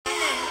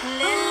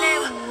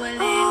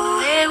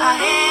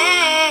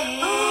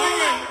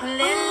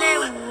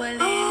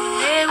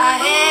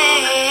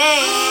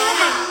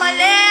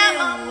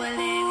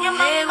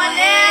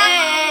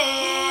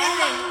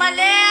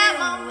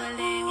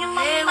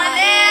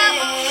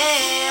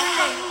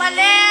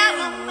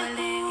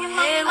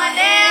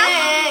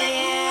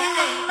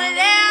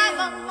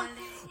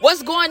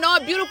What's going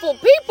on, beautiful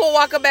people?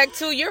 Welcome back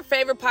to your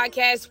favorite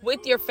podcast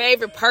with your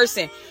favorite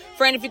person.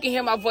 Friend, if you can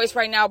hear my voice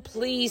right now,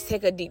 please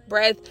take a deep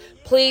breath.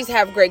 Please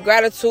have great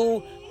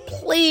gratitude.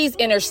 Please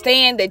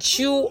understand that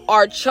you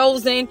are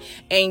chosen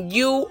and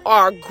you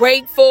are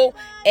grateful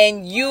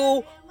and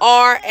you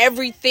are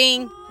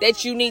everything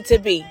that you need to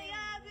be.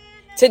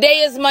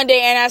 Today is Monday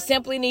and I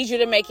simply need you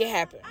to make it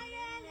happen.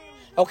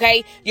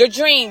 Okay? Your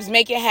dreams,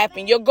 make it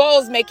happen. Your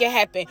goals, make it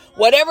happen.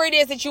 Whatever it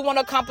is that you want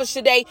to accomplish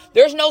today,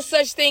 there's no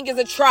such thing as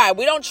a try.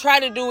 We don't try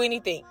to do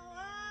anything.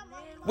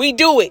 We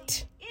do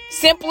it.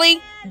 Simply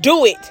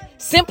do it.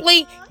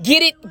 Simply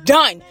get it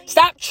done.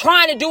 Stop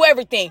trying to do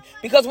everything.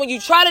 Because when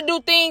you try to do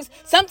things,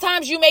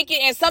 sometimes you make it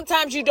and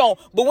sometimes you don't.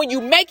 But when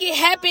you make it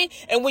happen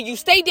and when you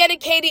stay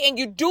dedicated and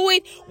you do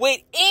it with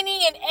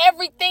any and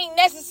everything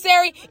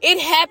necessary, it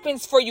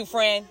happens for you,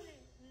 friend.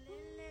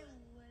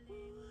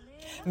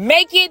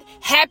 Make it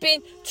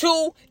happen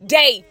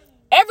today.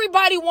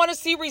 Everybody want to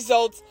see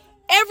results.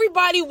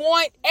 Everybody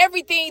want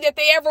everything that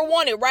they ever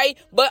wanted, right?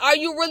 But are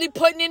you really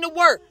putting in the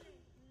work?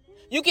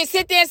 You can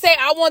sit there and say,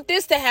 I want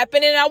this to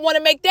happen and I want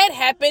to make that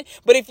happen.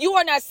 But if you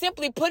are not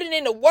simply putting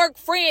in the work,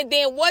 friend,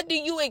 then what do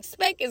you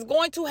expect is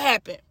going to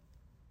happen?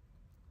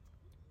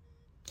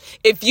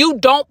 If you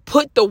don't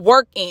put the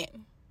work in,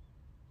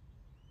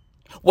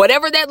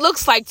 whatever that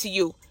looks like to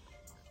you,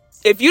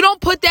 if you don't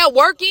put that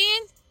work in,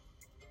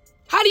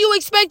 how do you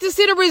expect to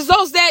see the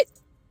results that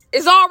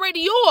is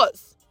already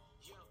yours?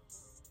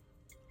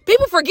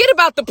 People forget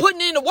about the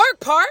putting in the work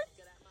part.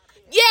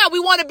 Yeah, we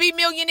want to be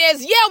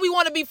millionaires. Yeah, we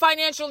want to be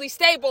financially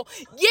stable.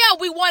 Yeah,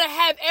 we want to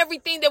have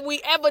everything that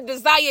we ever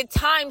desired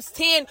times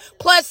 10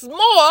 plus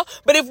more.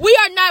 But if we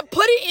are not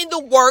putting in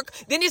the work,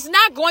 then it's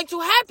not going to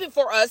happen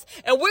for us.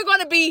 And we're going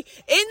to be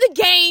in the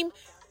game,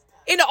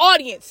 in the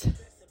audience.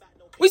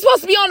 We're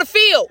supposed to be on the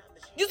field.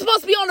 You're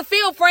supposed to be on the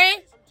field,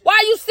 friend. Why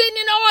are you sitting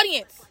in the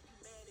audience?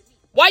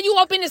 Why you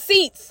up in the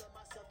seats?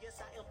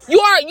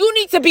 You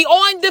need to be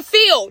on the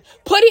field.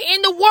 Put it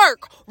in the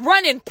work.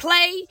 Running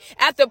play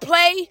after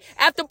play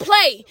after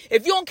play.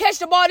 If you don't catch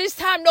the ball this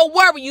time, no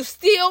worry. You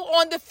still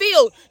on the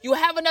field. You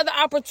have another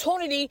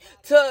opportunity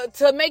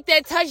to make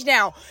that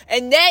touchdown.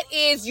 And that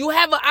is you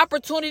have an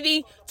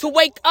opportunity to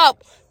wake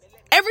up.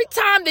 Every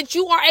time that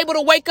you are able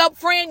to wake up,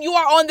 friend, you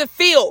are on the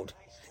field.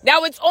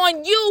 Now it's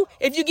on you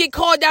if you get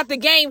called out the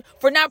game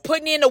for not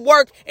putting in the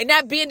work and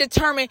not being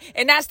determined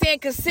and not staying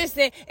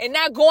consistent and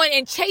not going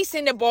and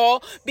chasing the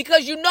ball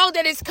because you know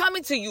that it's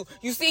coming to you.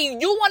 You see,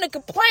 you want to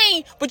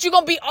complain, but you're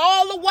going to be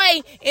all the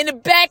way in the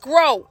back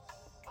row.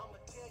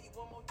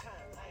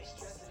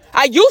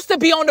 I used to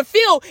be on the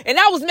field and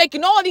I was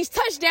making all these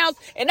touchdowns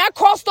and I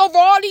crossed over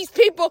all these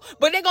people,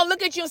 but they're going to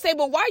look at you and say,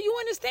 but why are you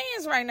in the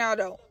stands right now,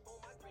 though?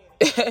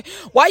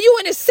 Why are you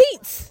in the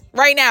seats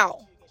right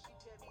now?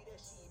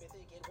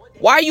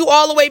 Why are you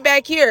all the way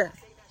back here?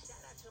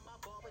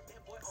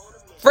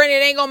 Friend, it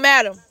ain't gonna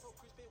matter.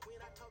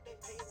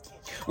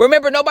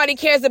 Remember, nobody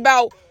cares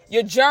about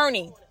your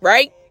journey,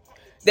 right?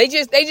 They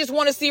just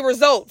want to see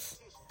results,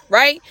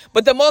 right?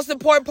 But the most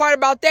important part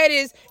about that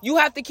is you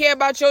have to care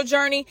about your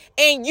journey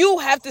and you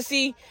have to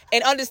see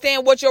and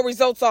understand what your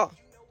results are.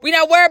 We're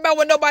not worried about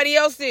what nobody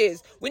else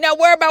is. We're not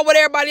worried about what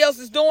everybody else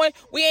is doing.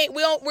 We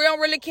don't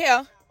really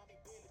care.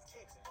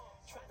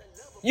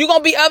 You're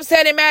gonna be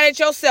upset and mad at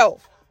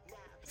yourself.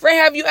 Friend,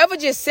 have you ever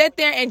just sat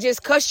there and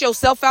just cussed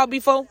yourself out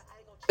before?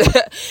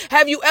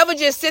 Have you ever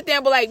just sit there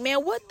and be like,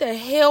 man, what the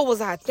hell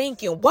was I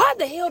thinking? Why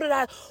did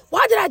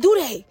I do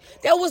that?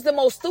 That was the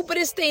most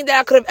stupidest thing that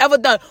I could have ever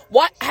done.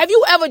 Have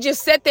you ever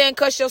just sat there and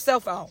cussed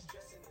yourself out?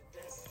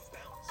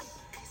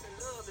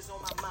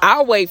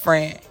 I'll wait,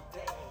 friend.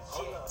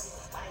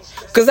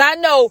 Because I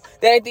know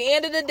that at the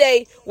end of the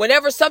day,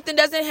 whenever something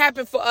doesn't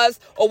happen for us,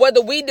 or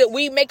whether we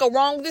make a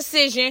wrong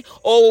decision,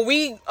 or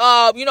we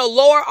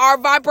lower our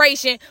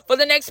vibration for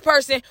the next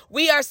person,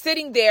 we are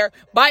sitting there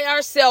by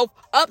ourselves,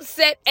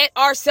 upset at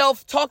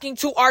ourselves, talking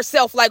to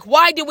ourselves. Like,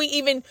 why did we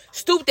even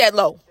stoop that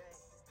low?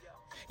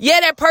 Yeah,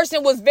 that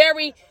person was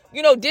very,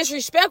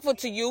 disrespectful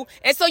to you.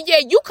 And so, yeah,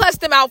 you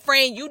cussed them out,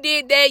 friend. You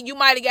did that. You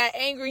might have got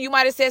angry. You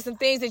might have said some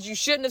things that you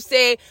shouldn't have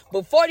said.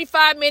 But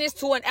 45 minutes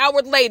to an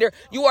hour later,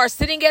 you are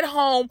sitting at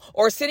home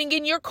or sitting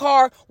in your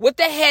car with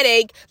a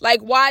headache.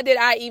 Like, why did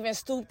I even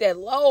stoop that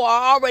low?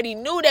 I already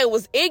knew they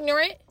was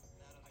ignorant.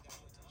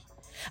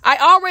 I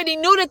already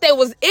knew that they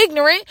was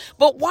ignorant.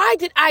 But why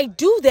did I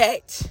do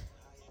that?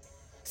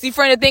 See,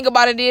 friend, the thing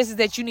about it is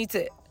that you need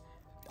to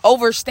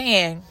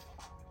understand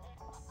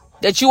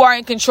that you are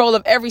in control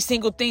of every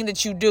single thing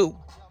that you do,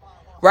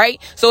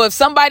 right? So if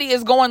somebody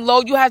is going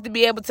low, you have to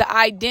be able to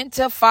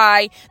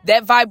identify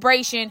that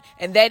vibration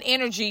and that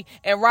energy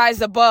and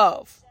rise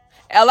above.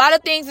 A lot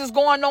of things is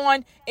going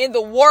on in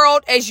the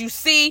world, as you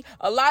see.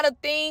 A lot of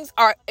things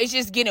it's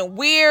just getting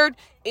weird.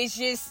 It's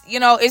just,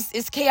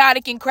 it's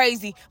chaotic and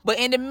crazy. But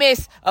in the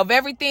midst of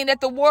everything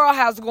that the world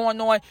has going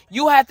on,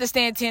 you have to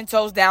stand 10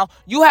 toes down.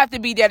 You have to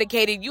be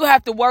dedicated. You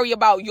have to worry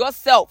about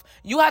yourself.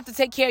 You have to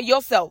take care of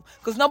yourself,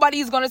 because nobody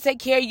is going to take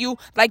care of you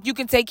like you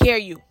can take care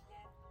of you.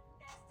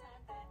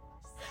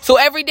 So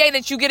every day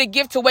that you get a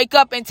gift to wake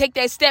up and take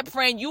that step,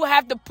 friend, you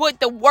have to put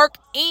the work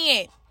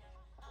in.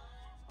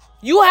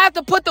 You have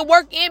to put the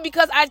work in,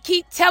 because I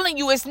keep telling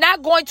you, it's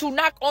not going to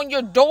knock on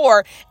your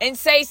door and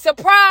say,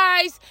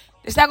 surprise.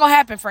 It's not going to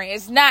happen, friend.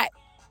 It's not.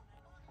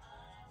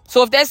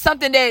 So if that's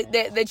something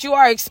that you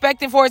are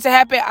expecting for it to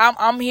happen,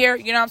 I'm here.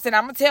 You know what I'm saying?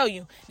 I'm going to tell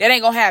you that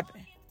ain't going to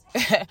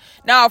happen.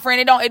 No,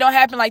 friend, it don't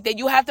happen like that.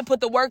 You have to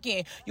put the work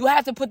in. You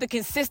have to put the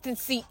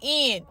consistency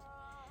in.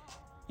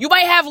 You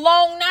might have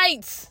long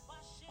nights.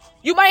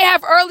 You might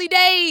have early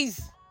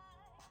days.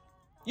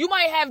 You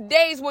might have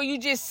days where you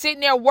just sitting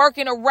there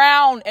working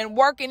around and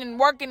working and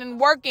working and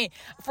working.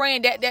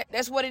 Friend,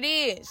 that's what it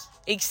is.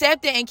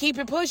 Accept it and keep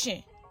it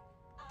pushing.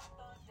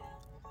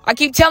 I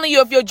keep telling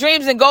you, if your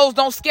dreams and goals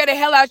don't scare the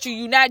hell out you,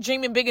 you're not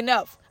dreaming big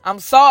enough. I'm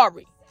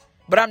sorry,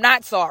 but I'm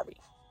not sorry.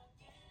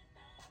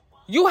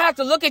 You have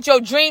to look at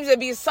your dreams and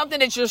be something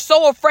that you're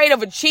so afraid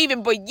of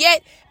achieving, but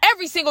yet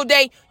every single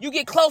day you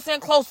get closer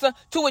and closer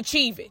to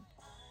achieving.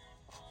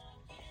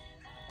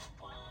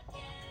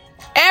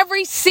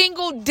 Every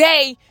single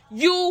day,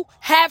 you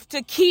have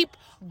to keep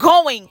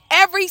going.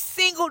 Every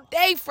single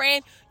day,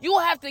 friend, you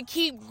have to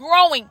keep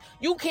growing.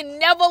 You can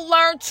never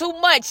learn too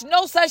much.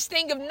 No such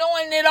thing of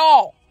knowing it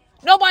all.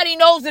 Nobody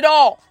knows it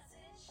all.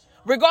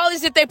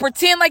 Regardless if they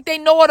pretend like they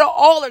know it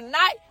all or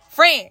not,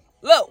 friend,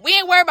 look, we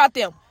ain't worried about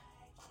them.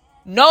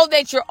 Know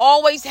that you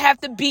always have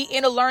to be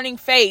in a learning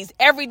phase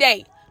every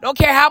day. Don't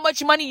care how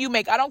much money you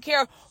make. I don't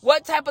care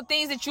what type of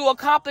things that you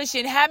accomplish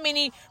and how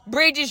many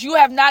bridges you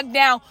have knocked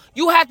down.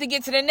 You have to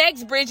get to the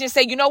next bridge and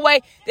say, you know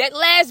what? That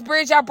last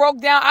bridge I broke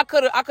down, I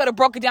could have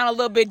broke it down a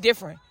little bit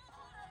different.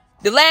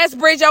 The last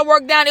bridge I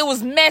worked down, it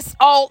was mess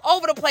all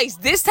over the place.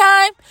 This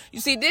time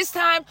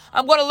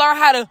I'm going to learn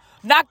how to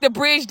knock the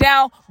bridge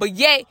down, but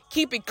yet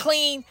keep it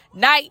clean,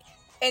 nice,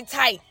 and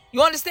tight.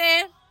 You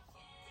understand?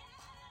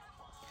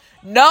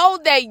 Know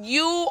that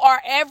you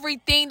are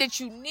everything that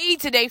you need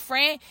today,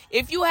 friend.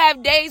 If you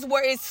have days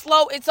where it's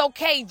slow, it's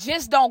okay.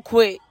 Just don't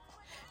quit.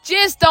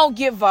 Just don't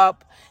give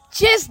up.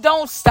 Just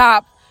don't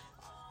stop.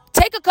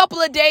 Take a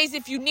couple of days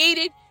if you need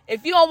it.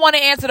 If you don't want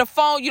to answer the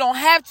phone, you don't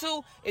have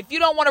to. If you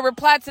don't want to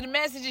reply to the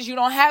messages, you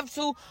don't have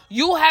to.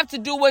 You have to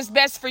do what's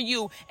best for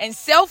you. And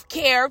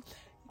self-care,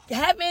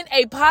 having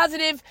a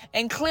positive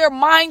and clear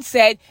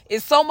mindset,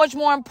 is so much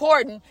more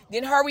important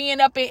than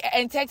hurrying up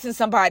and texting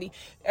somebody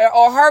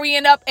or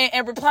hurrying up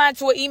and replying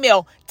to an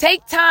email.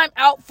 Take time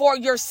out for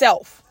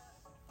yourself.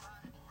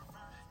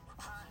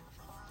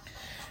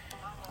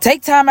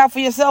 Take time out for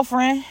yourself,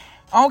 friend.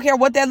 I don't care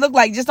what that look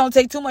like. Just don't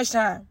take too much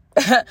time.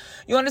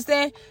 You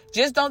understand?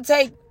 Just don't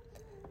take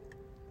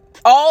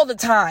all the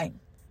time.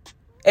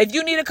 If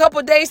you need a couple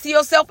of days to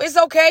yourself, it's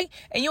okay.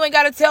 And you ain't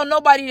got to tell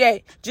nobody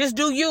that. Just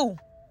do you.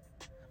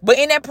 But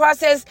in that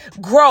process,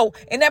 grow.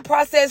 In that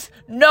process,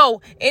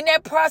 know. In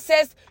that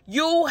process,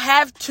 you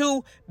have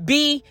to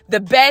be the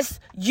best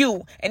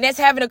you. And that's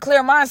having a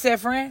clear mindset,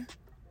 friend.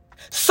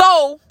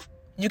 So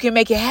you can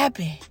make it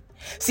happen.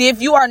 See,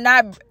 if you are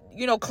not,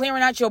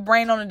 clearing out your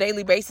brain on a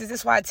daily basis,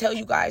 that's why I tell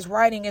you guys,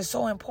 writing is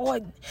so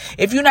important.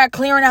 If you're not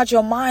clearing out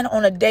your mind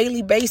on a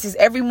daily basis,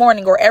 every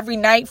morning or every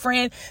night,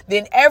 friend,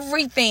 then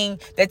everything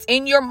that's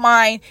in your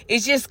mind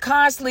is just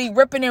constantly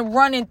ripping and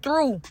running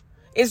through.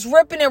 It's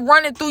ripping and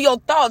running through your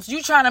thoughts.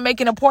 You trying to make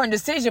an important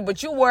decision,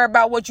 but you worry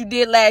about what you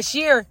did last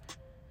year.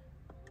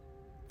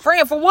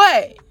 Friend, for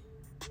what?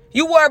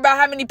 You worry about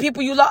how many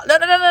people you lost.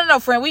 No,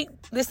 friend.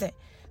 Listen.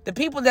 The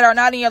people that are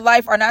not in your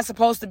life are not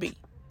supposed to be.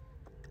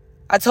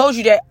 I told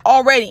you that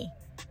already.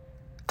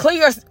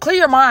 Clear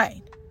your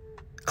mind.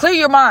 Clear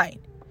your mind.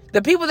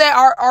 The people that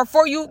are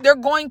for you, they're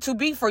going to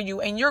be for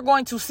you, and you're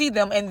going to see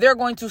them, and they're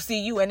going to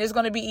see you, and it's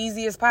going to be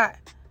easy as pie.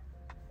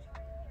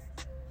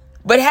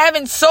 But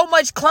having so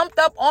much clumped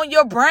up on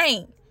your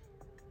brain,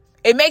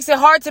 it makes it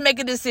hard to make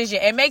a decision.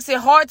 It makes it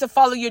hard to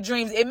follow your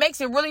dreams. It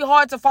makes it really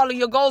hard to follow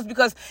your goals,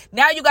 because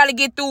now you got to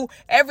get through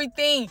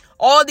everything,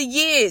 all the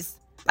years.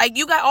 Like,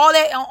 you got all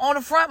that on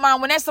the front mind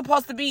when that's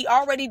supposed to be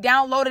already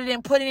downloaded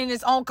and put in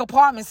its own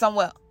compartment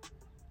somewhere.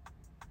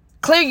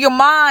 Clear your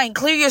mind,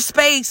 clear your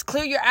space,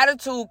 clear your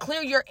attitude,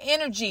 clear your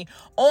energy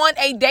on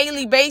a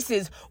daily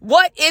basis.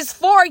 What is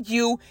for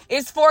you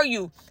is for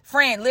you.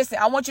 Friend, listen,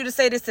 I want you to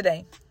say this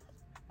today.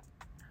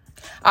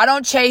 I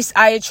don't chase,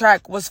 I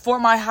attract. What's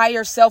for my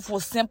higher self will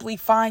simply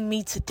find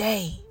me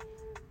today.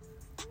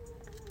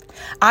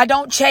 I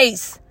don't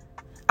chase,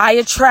 I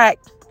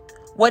attract.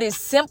 What is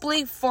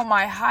simply for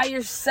my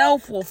higher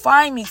self will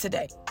find me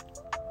today.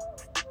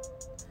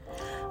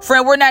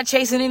 Friend, we're not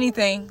chasing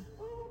anything.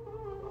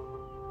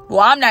 Well,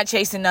 I'm not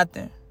chasing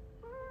nothing.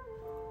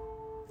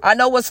 I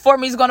know what's for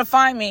me is going to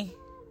find me,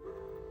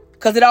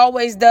 because it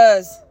always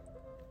does.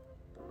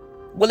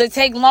 Will it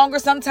take longer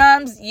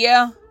sometimes?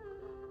 Yeah.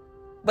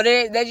 But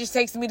that just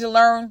takes me to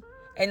learn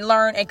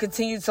and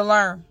continue to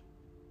learn.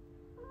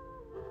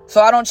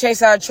 So I don't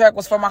chase our track.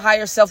 What's for my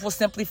higher self will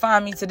simply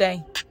find me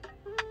today.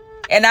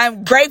 And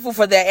I'm grateful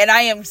for that. And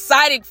I am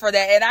excited for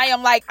that. And I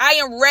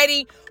am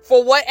ready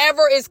for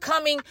whatever is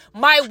coming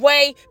my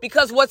way,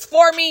 because what's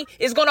for me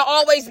is going to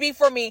always be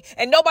for me.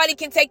 And nobody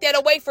can take that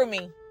away from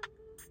me.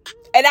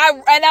 And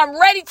I'm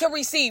ready to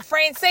receive.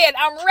 Fran said,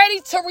 I'm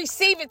ready to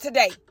receive it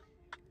today.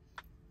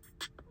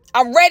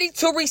 I'm ready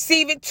to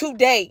receive it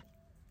today.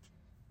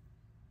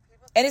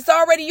 And it's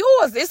already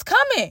yours. It's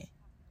coming.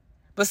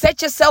 But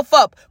set yourself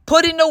up.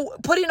 Put in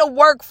the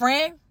work,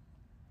 friend.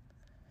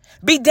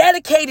 Be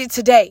dedicated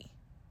today.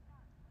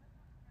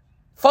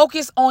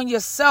 Focus on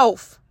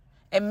yourself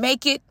and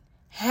make it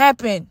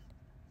happen.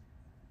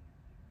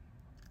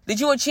 Did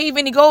you achieve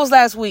any goals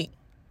last week?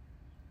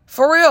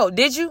 For real,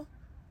 did you?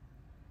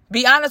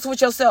 Be honest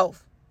with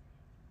yourself.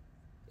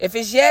 If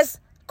it's yes,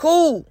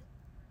 cool.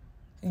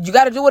 You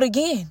got to do it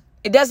again.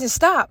 It doesn't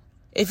stop.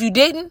 If you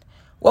didn't,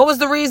 what was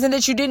the reason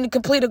that you didn't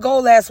complete a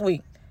goal last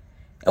week?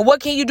 And what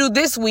can you do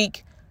this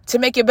week to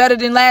make it better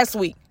than last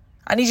week?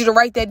 I need you to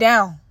write that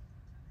down.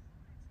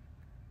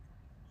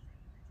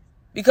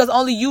 Because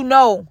only you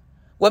know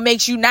what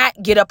makes you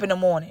not get up in the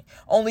morning.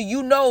 Only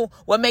you know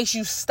what makes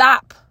you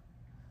stop.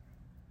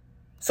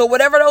 So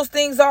whatever those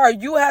things are,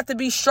 you have to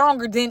be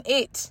stronger than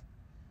it.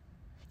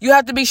 You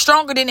have to be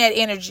stronger than that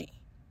energy.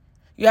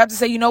 You have to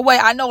say, you know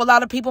what? I know a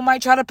lot of people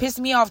might try to piss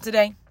me off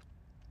today.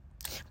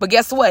 But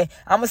guess what?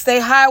 I'm going to stay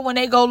high when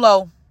they go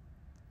low.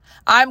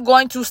 I'm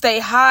going to stay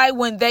high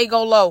when they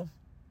go low.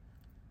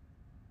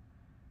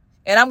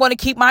 And I'm going to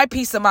keep my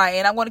peace of mind.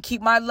 And I'm going to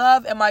keep my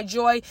love and my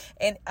joy.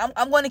 And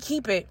I'm going to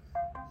keep it.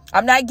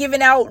 I'm not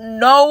giving out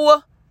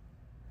no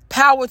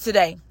power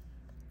today.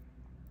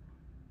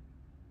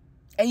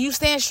 And you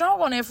stand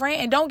strong on that,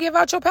 friend. And don't give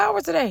out your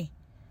power today.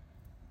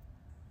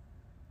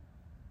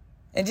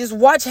 And just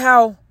watch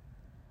how,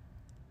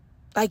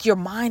 your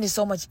mind is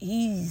so much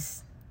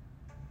ease.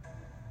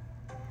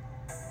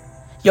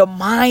 Your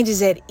mind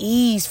is at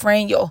ease,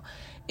 friend. You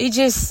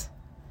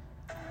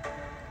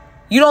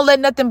don't let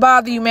nothing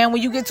bother you, man.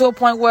 When you get to a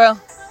point where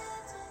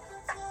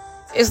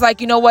it's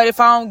like, you know what? If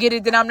I don't get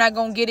it, then I'm not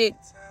going to get it.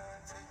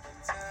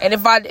 And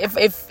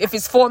if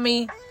it's for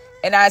me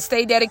and I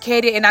stay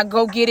dedicated and I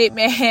go get it,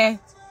 man.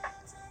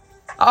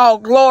 Oh,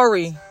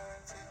 glory.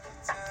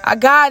 I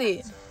got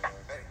it.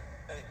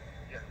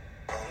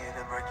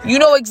 You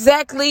know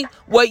exactly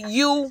what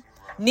you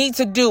need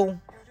to do.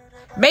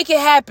 Make it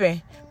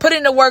happen. Put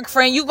in the work,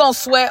 friend. You gonna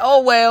sweat.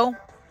 Oh, well.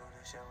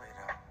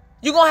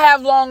 You gonna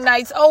have long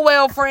nights. Oh,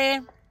 well,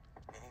 friend.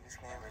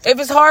 If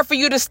it's hard for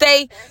you to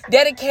stay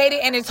dedicated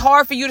and it's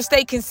hard for you to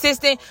stay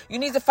consistent, you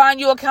need to find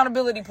your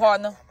accountability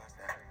partner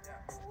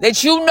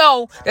that you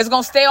know that's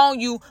gonna stay on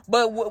you,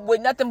 but with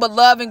nothing but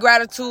love and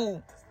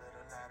gratitude.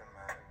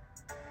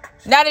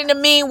 Not in the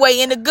mean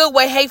way, in the good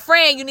way. Hey,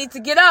 friend, you need to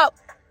get up.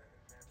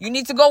 You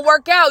need to go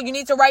work out. You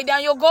need to write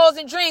down your goals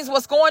and dreams.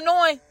 What's going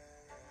on?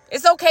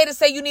 It's okay to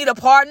say you need a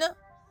partner.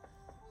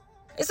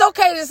 It's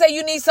okay to say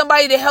you need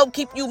somebody to help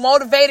keep you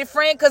motivated,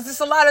 friend, because there's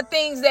a lot of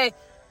things that,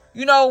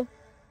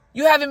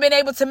 you haven't been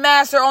able to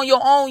master on your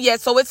own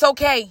yet, so it's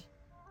okay.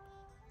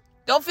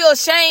 Don't feel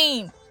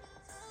ashamed.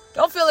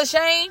 Don't feel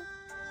ashamed.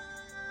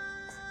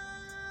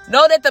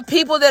 Know that the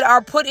people that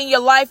are put in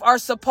your life are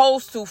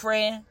supposed to,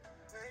 friend.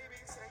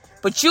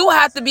 But you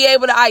have to be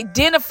able to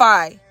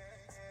identify.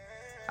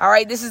 All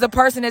right, this is a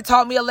person that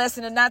taught me a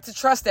lesson and not to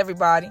trust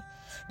everybody.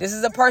 This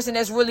is a person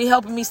that's really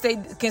helping me stay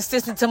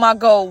consistent to my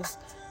goals.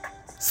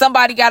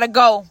 Somebody got to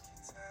go.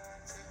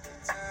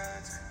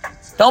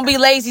 Don't be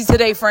lazy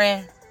today,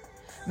 friend.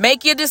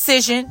 Make your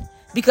decision,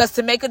 because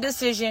to make a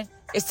decision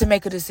is to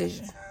make a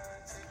decision.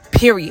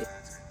 Period.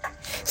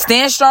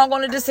 Stand strong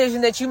on the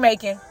decision that you're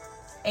making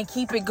and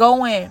keep it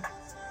going.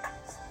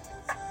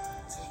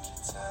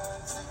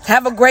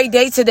 Have a great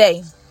day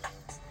today.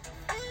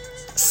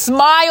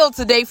 Smile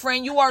today,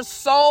 friend. You are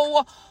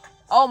so,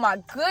 oh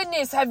my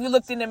goodness, have you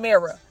looked in the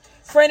mirror?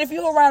 Friend, if you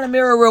go around the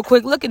mirror real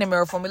quick, look in the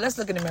mirror for me. Let's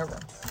look in the mirror.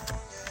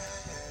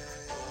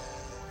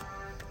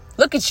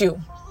 Look at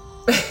you.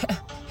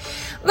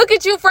 Look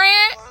at you,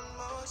 friend.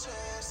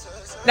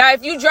 Now,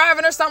 if you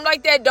driving or something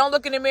like that, don't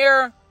look in the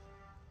mirror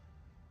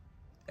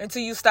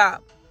until you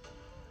stop.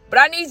 But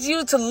I need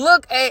you to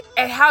look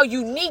at how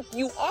unique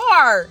you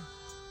are.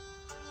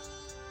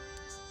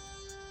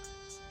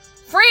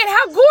 Friend,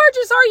 how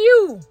gorgeous are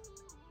you?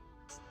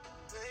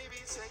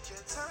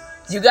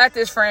 You got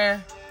this,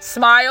 friend.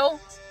 Smile.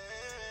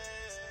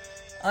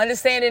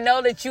 Understand and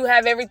know that you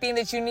have everything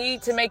that you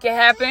need to make it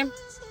happen.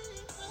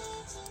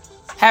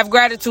 Have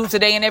gratitude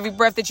today in every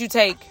breath that you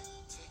take.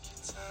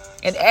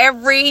 In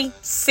every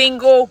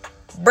single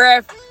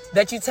breath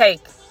that you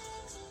take.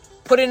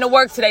 Put in the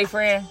work today,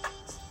 friend.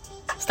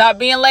 Stop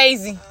being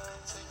lazy.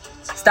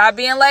 Stop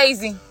being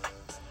lazy.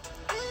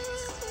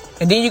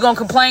 And then you're going to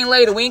complain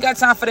later. We ain't got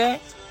time for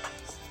that.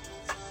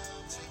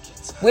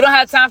 We don't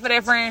have time for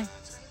that, friend.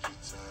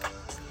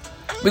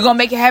 We're going to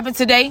make it happen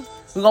today.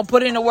 We're going to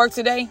put in the work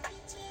today.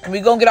 And we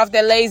gonna get off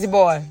that lazy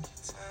boy.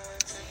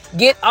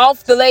 Get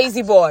off the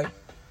lazy boy.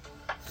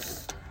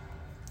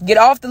 Get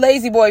off the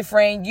lazy boy,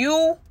 friend.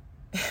 You're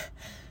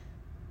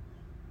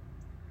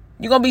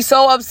gonna be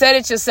so upset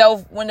at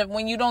yourself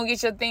when you don't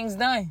get your things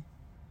done.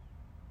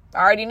 I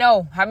already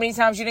know. How many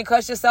times you didn't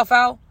cuss yourself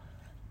out?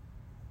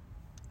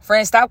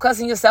 Friend, stop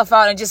cussing yourself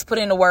out and just put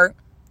in the work.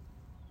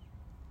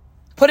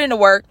 Put in the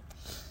work.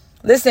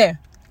 Listen,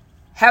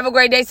 have a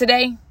great day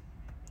today.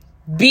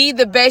 Be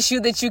the best you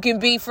that you can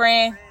be,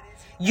 friend.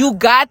 You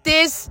got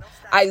this.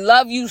 I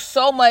love you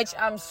so much.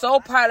 I'm so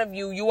proud of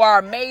you. You are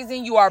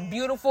amazing. You are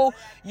beautiful.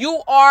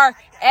 You are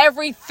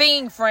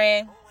everything,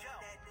 friend.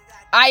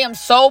 I am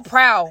so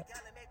proud.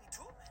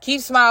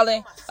 Keep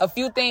smiling. A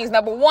few things.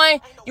 Number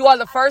one, you are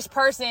the first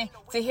person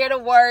to hear the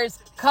words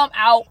come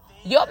out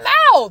your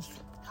mouth.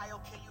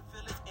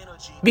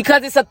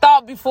 Because it's a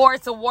thought before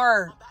it's a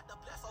word.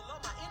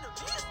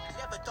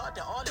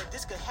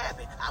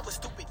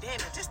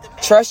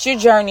 Trust your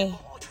journey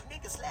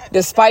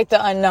despite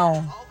the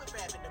unknown.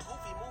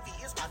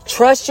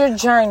 Trust your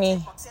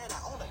journey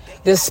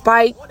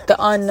despite the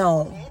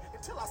unknown.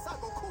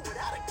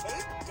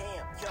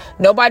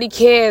 Nobody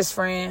cares,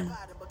 friend.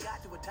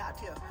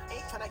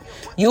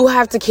 You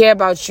have to care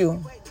about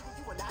you.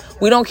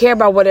 We don't care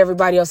about what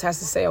everybody else has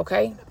to say,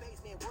 okay?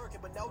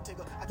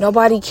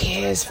 Nobody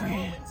cares,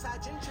 friend.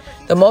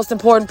 The most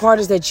important part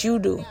is that you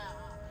do.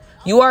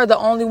 You are the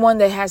only one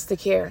that has to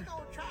care.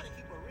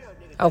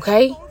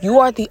 Okay? You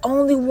are the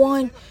only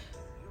one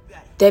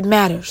that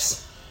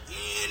matters.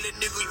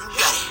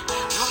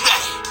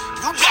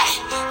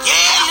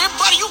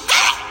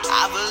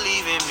 I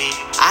believe in me.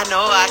 I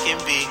know I can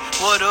be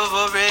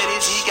whatever it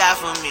is he got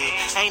for me.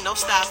 Ain't no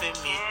stopping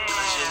me.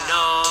 Cause you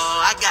know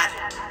I got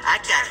it. I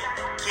got it.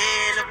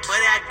 Yeah,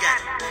 buddy, I got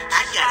it.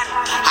 I got it.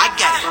 I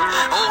got it.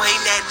 Oh, hey,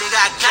 that nigga,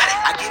 I got it.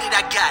 I get it,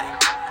 I got it.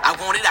 I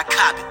want it, I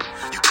cop it.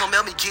 You come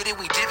help me get it,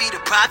 we divvy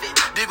the profit.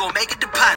 They gon' make it deposit.